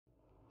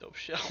Dope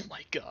shit. Oh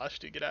my gosh,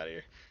 dude, get out of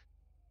here.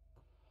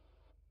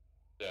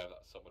 Damn,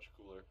 that's so much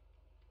cooler.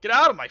 Get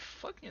out of my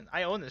fucking...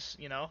 I own this,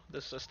 you know,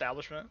 this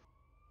establishment.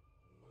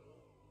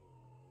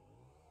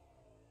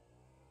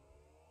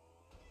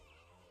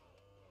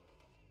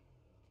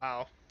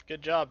 Wow,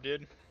 good job,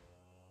 dude.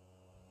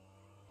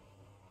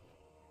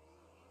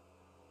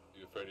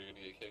 You afraid you're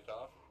gonna get kicked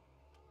off?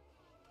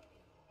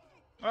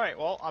 Alright,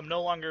 well, I'm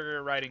no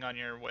longer riding on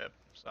your whip,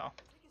 so...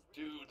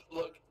 Dude,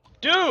 look!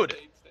 Dude!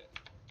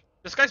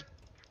 This guy's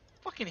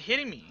fucking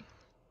hitting me.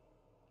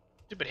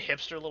 Stupid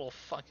hipster little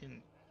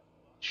fucking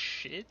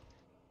shit.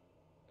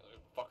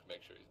 Fuck,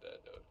 make sure he's dead,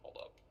 dude. Hold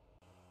up.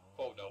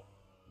 Oh, no.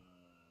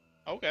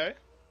 Okay.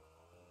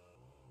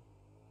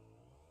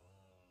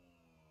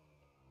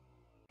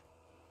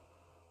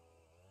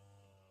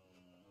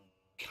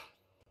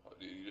 Oh,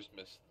 dude, you just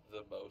missed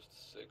the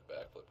most sick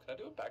backflip. Can I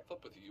do a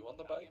backflip with you on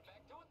the bike?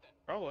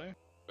 Probably. To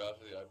be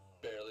honest with you, I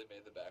barely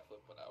made the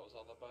backflip when I was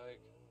on the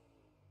bike.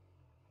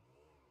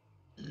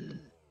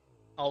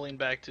 I'll lean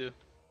back too.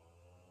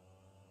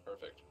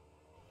 Perfect.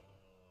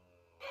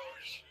 Oh,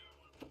 shit.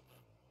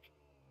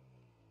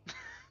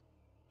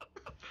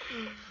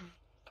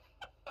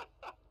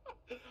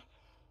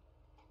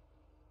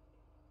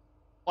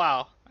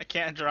 Wow, I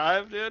can't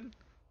drive, dude?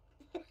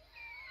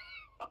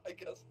 I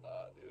guess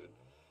not, dude.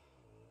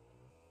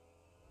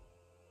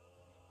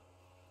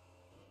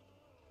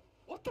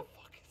 What the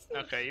fuck is this?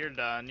 Okay, you're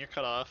done. You're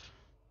cut off.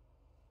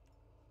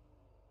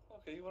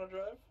 Okay, you wanna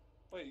drive?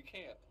 Wait, you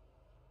can't.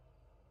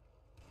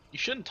 You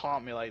shouldn't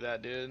taunt me like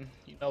that, dude.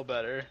 You know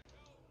better.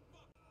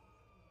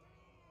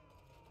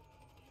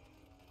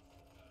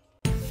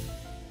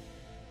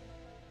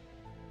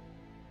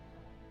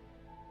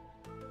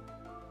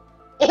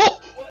 Oh!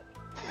 What?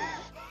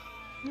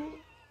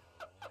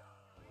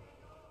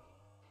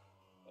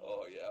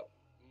 Oh, yeah.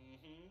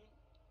 Mm-hmm.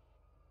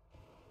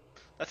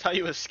 That's how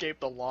you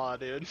escape the law,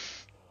 dude.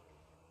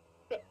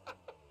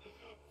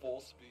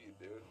 Full speed,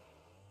 dude.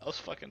 That was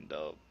fucking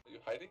dope. Are you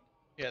hiding?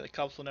 Yeah, the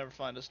cops will never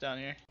find us down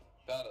here.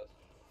 Found us.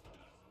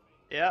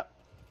 Yep.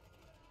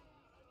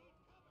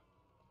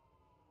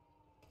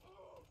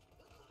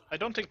 I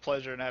don't take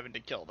pleasure in having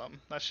to kill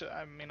them.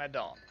 I mean, I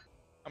don't.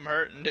 I'm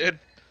hurting, dude.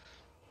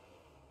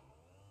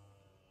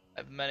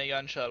 I have many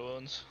gunshot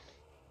wounds.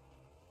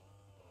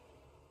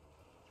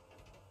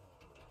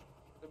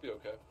 It'll be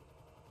okay.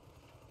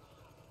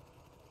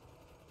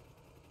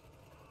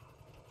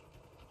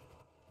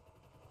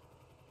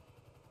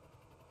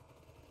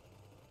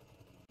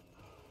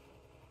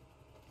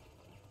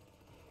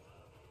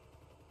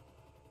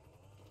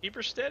 Keep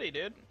her steady,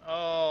 dude.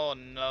 Oh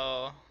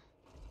no.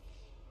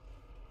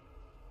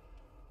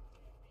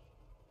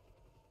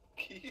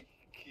 Keep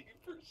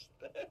her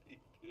steady,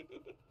 dude.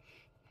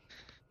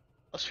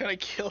 I was trying to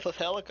kill the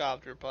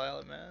helicopter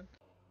pilot, man.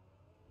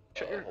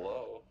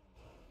 Hello.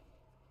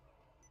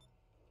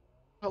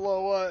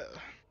 Hello, what?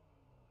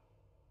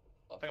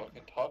 A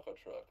fucking taco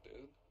truck,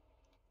 dude.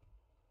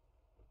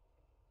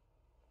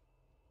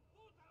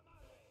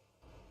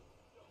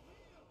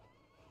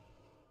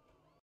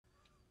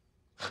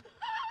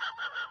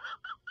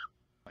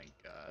 My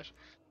gosh.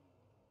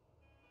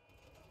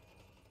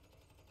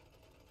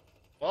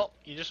 Well,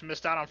 you just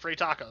missed out on free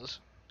tacos.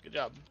 Good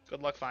job.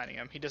 Good luck finding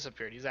him. He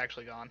disappeared. He's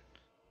actually gone.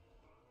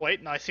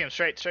 Wait, no, I see him.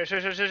 Straight. There he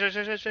is, there he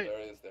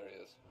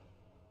is.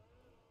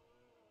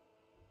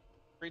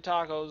 Free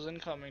tacos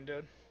incoming,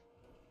 dude.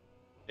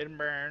 Didn't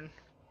burn.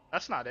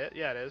 That's not it.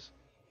 Yeah, it is.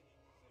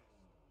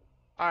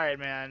 Alright,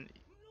 man.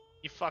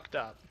 You fucked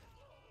up.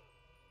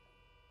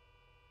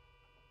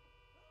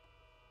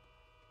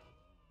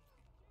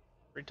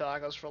 Free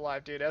tacos for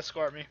life, dude.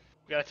 Escort me.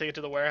 We gotta take it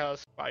to the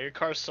warehouse. Wow, your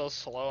car's so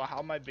slow. How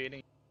am I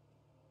beating?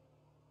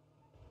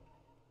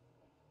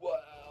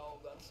 Wow,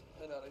 that's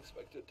an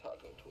unexpected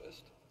taco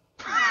twist.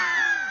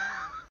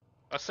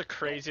 That's the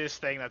craziest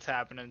thing that's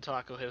happened in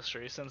taco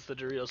history since the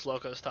Doritos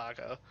Locos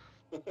Taco.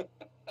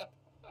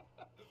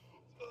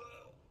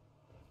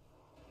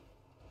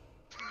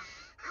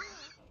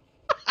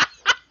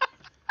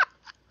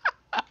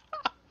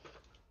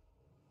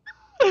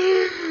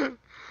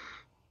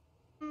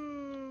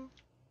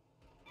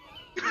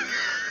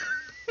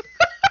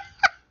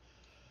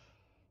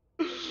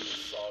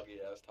 Soggy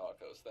ass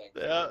tacos, thanks.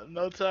 Yeah,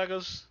 no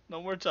tacos.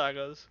 No more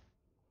tacos.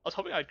 I was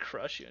hoping I'd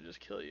crush you and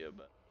just kill you,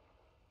 but...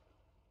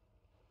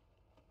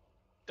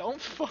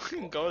 Don't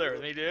fucking go there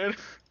with me, dude.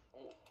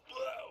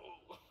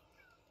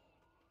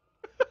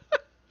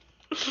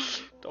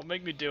 Don't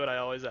make me do what I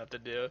always have to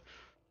do.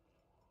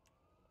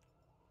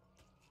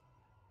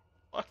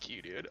 Fuck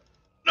you, dude.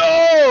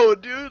 No,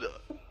 dude!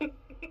 Guy,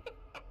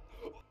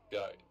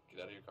 get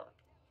out of your car.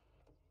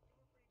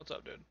 What's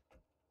up, dude?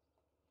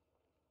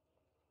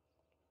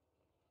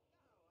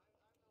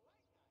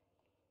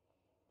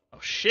 Oh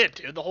shit,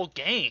 dude, the whole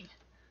gang.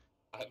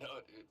 I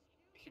know, dude.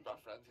 He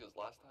brought friends. He was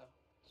last time.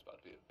 It's about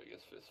to be the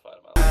biggest fist fight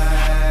of my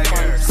life.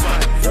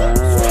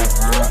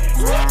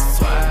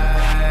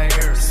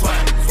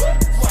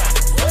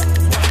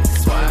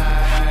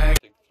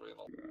 Take 3 in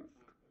the...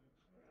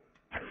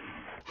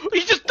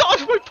 He just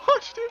dodged my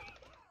punch, dude!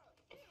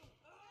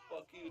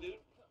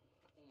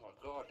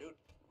 god, dude.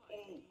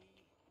 Oh.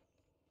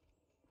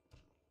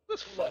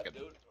 This Left, fucking...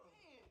 dude.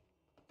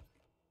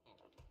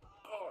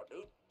 God,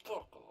 dude.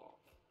 Fuck off.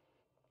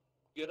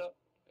 Get up.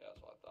 Yeah,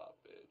 that's what I thought,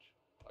 bitch.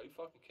 Are you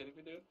fucking kidding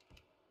me, dude?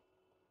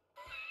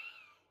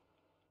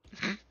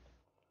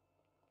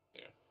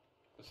 Here.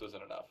 This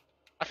isn't enough.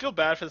 I feel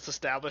bad for this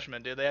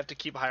establishment, dude. They have to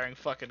keep hiring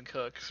fucking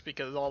cooks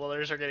because all the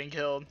others are getting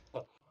killed.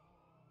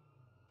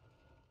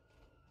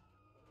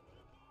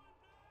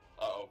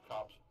 Uh-oh,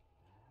 cops.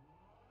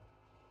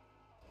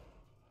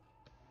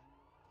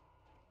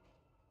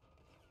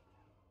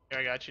 Here,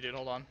 I got you, dude.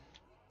 Hold on.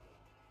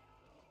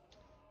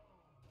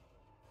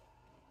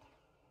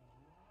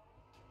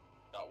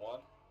 Got one.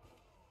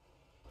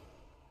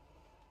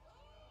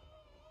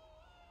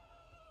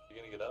 You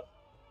gonna get up?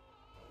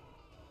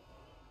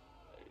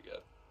 There you go.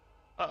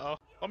 Uh-oh.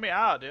 Let me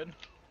out, dude.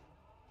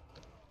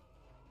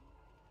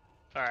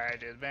 Alright,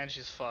 dude.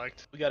 Banshee's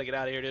fucked. We gotta get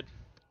out of here, dude.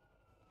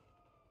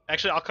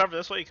 Actually, I'll cover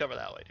this way, you cover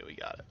that way, dude. We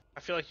got it. I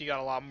feel like you got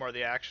a lot more of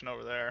the action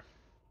over there.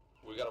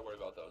 We gotta worry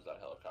about those, that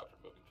helicopter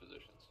moving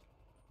positions.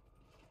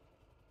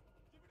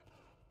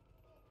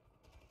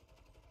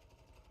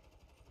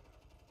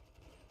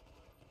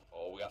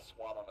 Oh, we got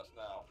SWAT on us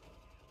now.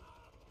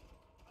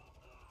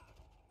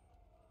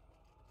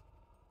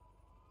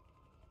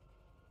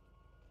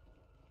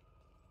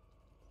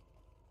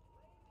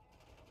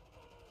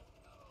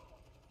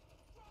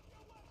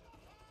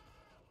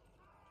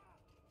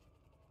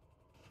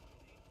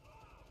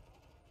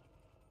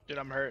 Dude,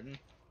 I'm hurting.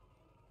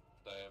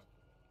 Same.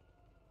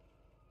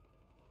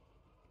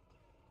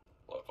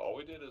 Look, all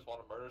we did is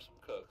want to murder some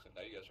cooks, and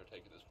now you guys are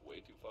taking this way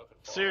too fucking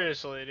far.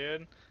 Seriously,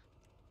 dude.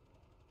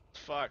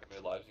 Fuck.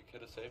 How many lives you could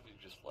have saved if you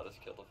just let us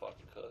kill the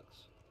fucking cooks?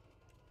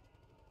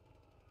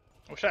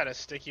 I wish I had a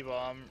sticky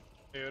bomb,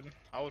 dude.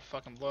 I would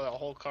fucking blow that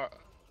whole pile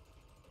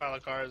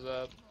of cars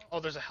up. Oh,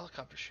 there's a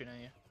helicopter shooting at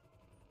you.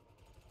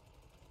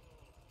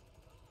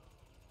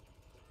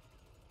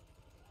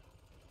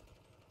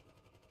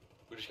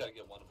 We just gotta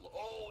get one to blow.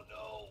 Oh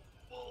no!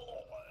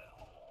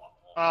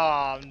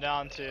 Oh, I'm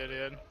down too,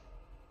 dude.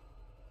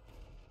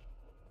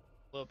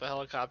 Blew up a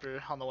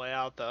helicopter on the way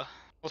out, though.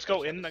 Let's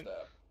go in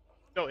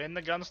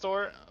the gun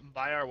store,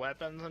 buy our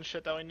weapons and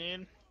shit that we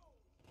need,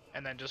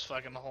 and then just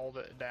fucking hold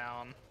it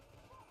down.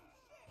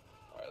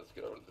 Alright, let's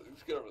get over to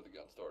the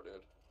gun store,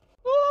 dude.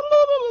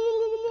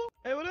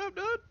 Hey, what up,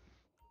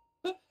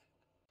 dude?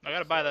 I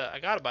gotta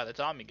buy the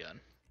Tommy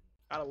gun.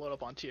 Gotta load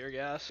up on tear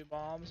gas.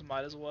 Bombs,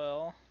 might as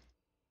well.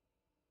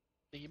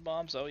 Sticky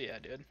bombs, oh yeah,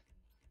 dude.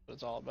 What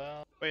it's all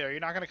about. Wait, are you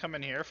not gonna come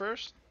in here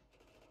first?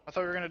 I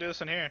thought we were gonna do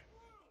this in here.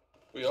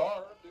 We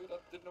are, dude. I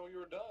didn't know you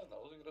were done.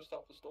 I wasn't gonna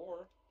stop the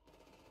store.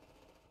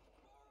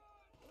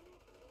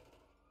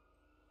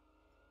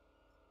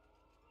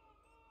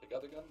 They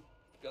got the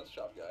gun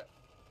shop guy.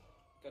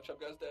 Gun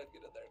shop guy's dead.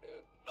 Get in there,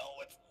 dude. No,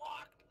 it's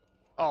locked.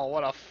 Oh,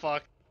 what a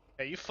fuck.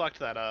 Yeah, you fucked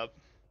that up.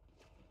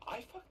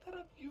 I fucked that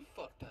up. You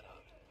fucked that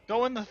up.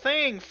 Go in the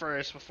thing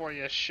first before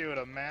you shoot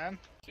him, man.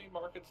 See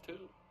markets too.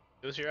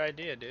 It was your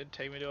idea, dude.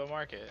 Take me to a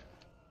market.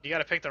 You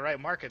gotta pick the right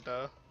market,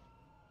 though.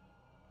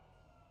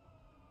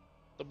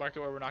 The market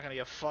where we're not gonna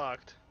get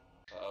fucked.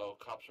 Uh-oh,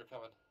 cops are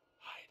coming.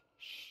 Hide.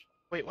 Shh.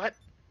 Wait, what?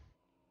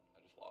 I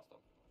just lost them.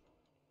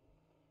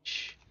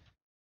 Shh.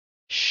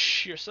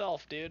 Shh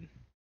yourself, dude.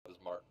 What is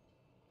Mark?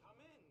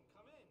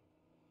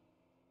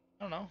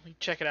 I don't know. You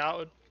check it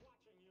out.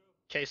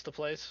 Case the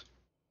place.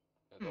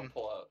 Yeah, don't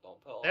pull out.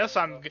 Don't pull out.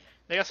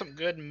 They got some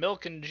good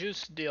milk and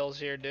juice deals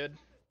here, dude.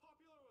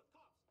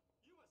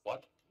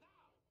 What?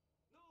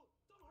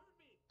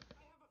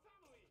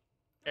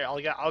 Here,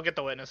 I'll get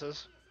the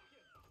witnesses.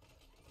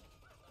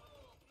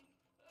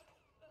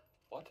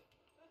 What?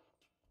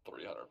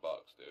 $300,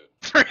 dude.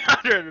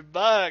 300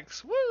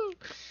 bucks. Woo!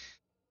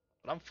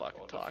 What I'm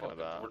fucking talking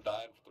about. We're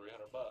dying for $300.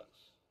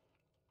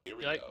 Here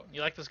we go.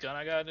 You like this gun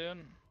I got, dude?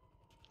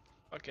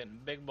 Fucking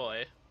big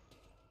boy.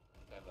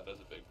 Damn, that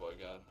is a big boy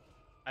gun.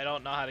 I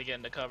don't know how to get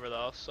into cover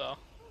though, so.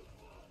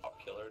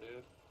 Top killer,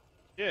 dude.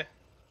 Yeah.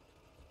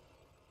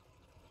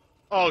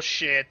 Oh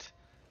shit.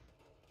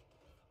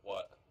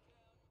 What?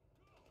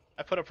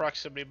 I put a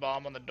proximity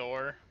bomb on the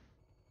door.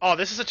 Oh,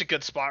 this is such a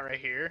good spot right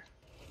here.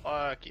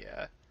 Fuck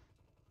yeah.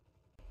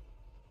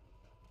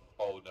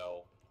 Oh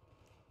no.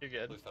 You're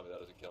good. Please tell me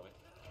that doesn't kill me.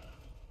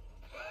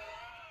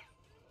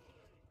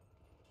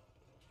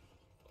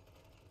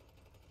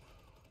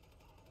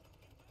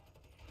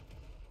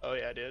 Oh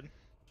yeah, dude.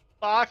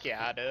 Fuck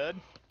yeah, dude.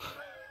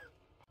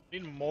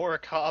 Need more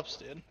cops,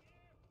 dude.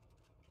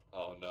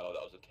 Oh no,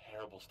 that was a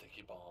terrible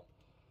sticky bomb.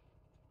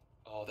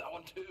 Oh, that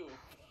one too.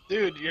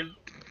 Dude, you're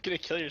gonna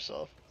kill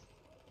yourself.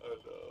 Oh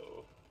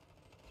no.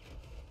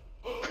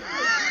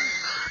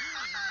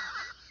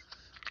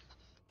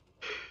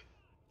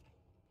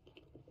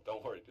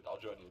 Don't worry, dude. I'll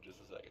join you in just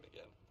a second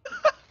again.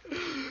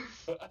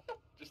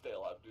 Just stay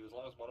alive, dude. As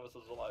long as one of us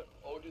is alive.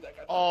 Oh, dude, that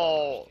guy.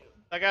 Oh,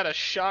 I got a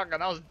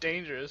shotgun. That was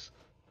dangerous.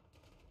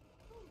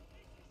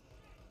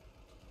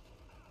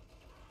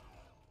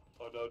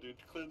 Oh no, dude.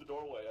 Clear the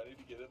doorway. I need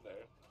to get in there.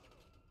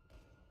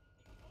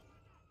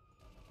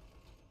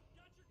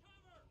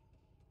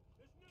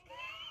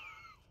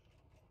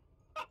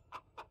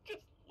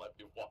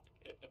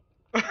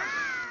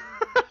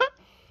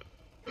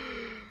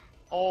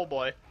 Oh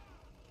boy.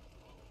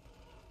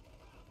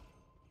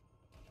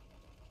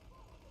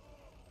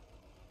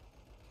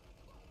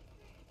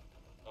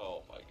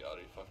 Oh my god,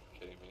 are you fucking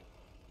kidding me?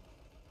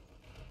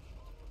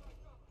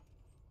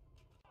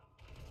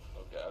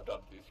 Okay, I've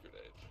done these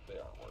grenades. They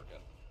aren't working.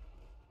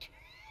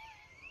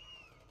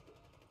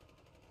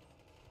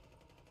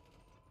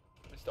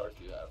 How many stars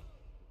do you have?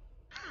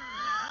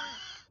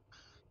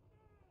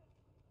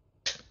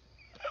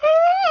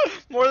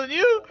 More than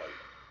you?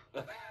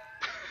 Oh my...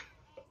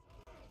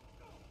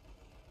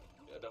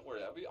 Yeah, don't worry.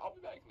 I'll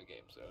be back in the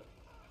game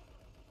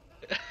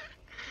soon.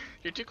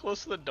 You're too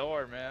close to the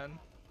door, man.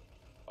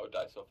 I would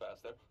die so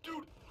fast there.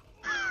 Dude!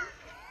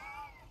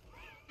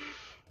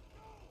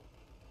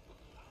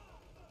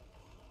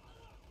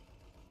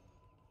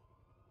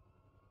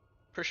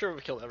 For sure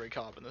we killed every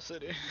cop in the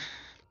city.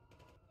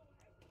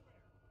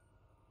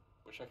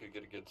 Wish I could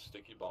get a good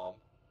sticky bomb.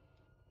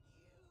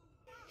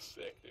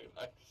 Sick, dude.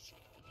 Nice.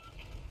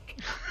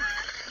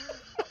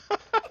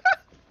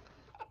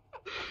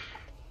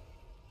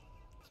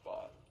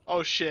 Spot.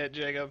 Oh shit,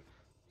 Jacob.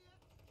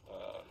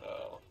 Oh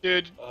no.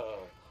 Dude. Oh.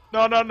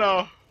 No, no,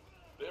 no.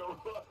 They're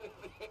running.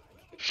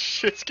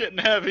 Shit's getting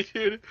heavy,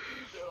 dude.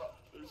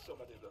 There's so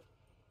many of them.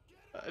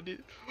 I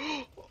need...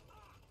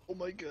 Oh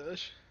my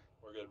gosh.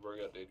 We're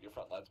good, dude. Your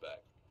front line's back.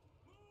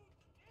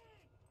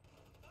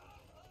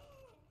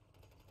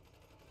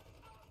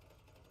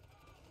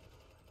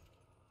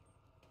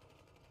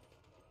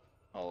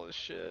 Holy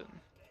shit.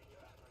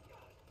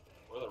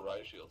 Where are the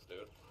riot shields,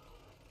 dude?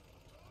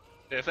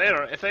 If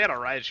they had a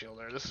riot shield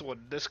there,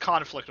 this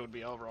conflict would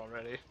be over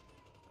already.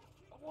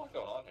 A lot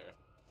going on here.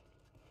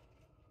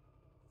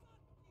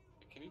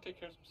 Can you take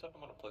care of some stuff?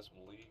 I'm gonna play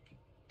some League.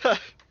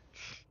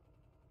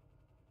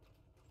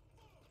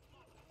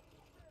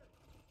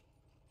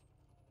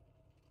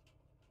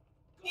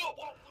 Whoa,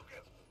 whoa,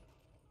 Lucas!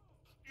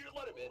 You just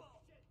let him in.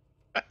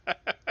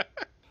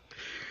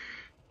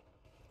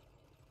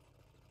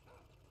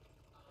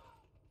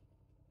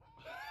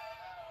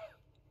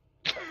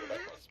 Go back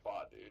to my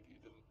spot, dude. You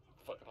didn't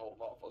fucking hold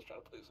him off. I was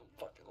trying to play some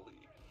fucking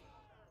League.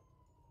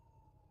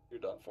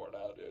 You're done for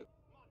now, dude.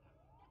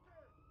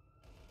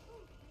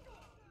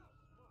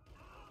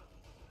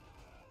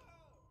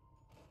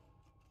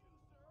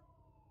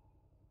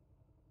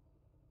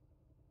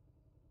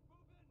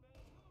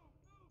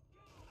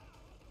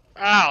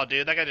 Ow,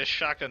 dude, that guy just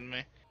shotgunned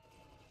me.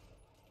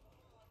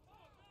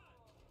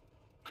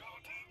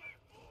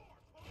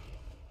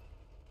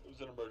 It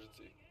was an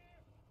emergency.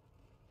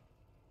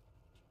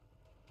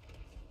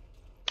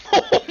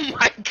 Oh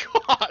my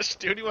gosh,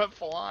 dude, he went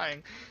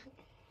flying.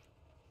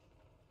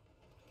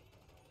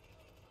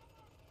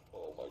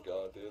 Oh my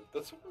god, dude.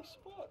 That's the worst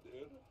spot,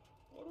 dude.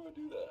 Why do I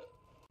do that?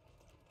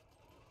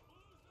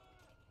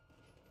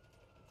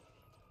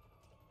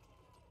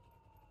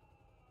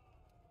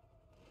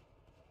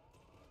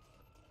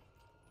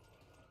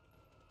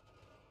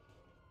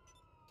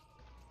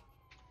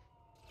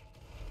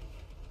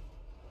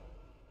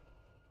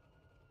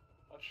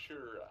 Not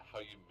sure how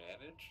you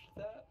managed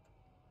that.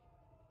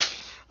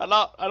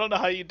 I don't know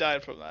how you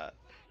died from that.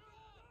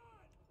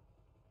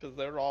 Cause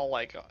they were all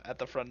like at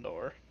the front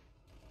door.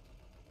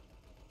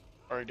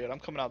 Alright, dude, I'm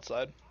coming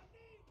outside.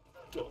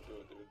 Don't do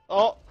it, dude.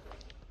 Oh,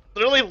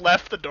 literally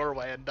left the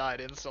doorway and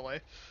died instantly.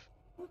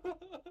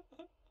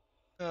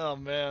 Oh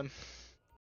man.